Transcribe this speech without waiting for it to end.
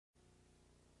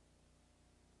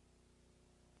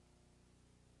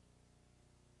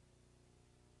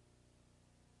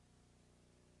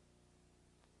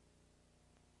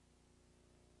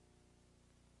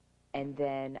And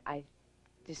then I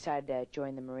decided to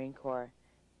join the Marine Corps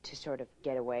to sort of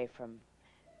get away from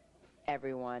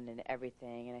everyone and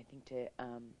everything, and I think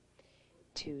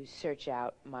to search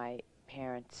out my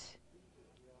parents'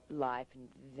 life and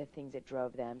the things that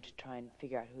drove them, to try and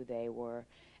figure out who they were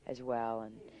as well.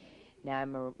 And now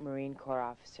I'm a Marine Corps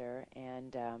officer,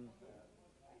 and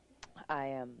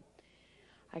I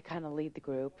kind of lead the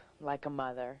group like a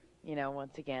mother. You know,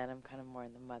 once again, I'm kind of more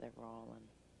in the mother role,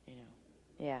 and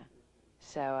yeah.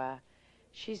 So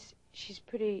she's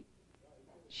pretty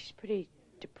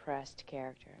depressed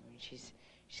character. I mean, she's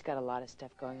got a lot of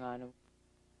stuff going on.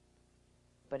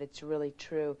 But it's really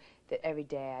true that every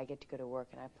day I get to go to work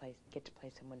and I get to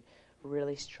play someone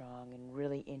really strong and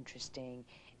really interesting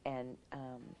and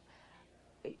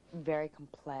very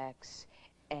complex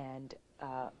and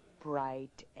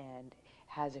bright, and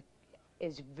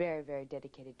is very, very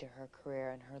dedicated to her career,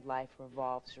 and her life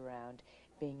revolves around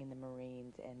being in the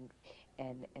Marines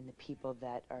and the people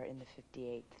that are in the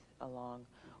 58th along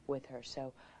with her.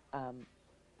 So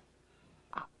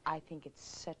I think it's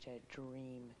such a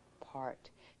dream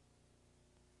part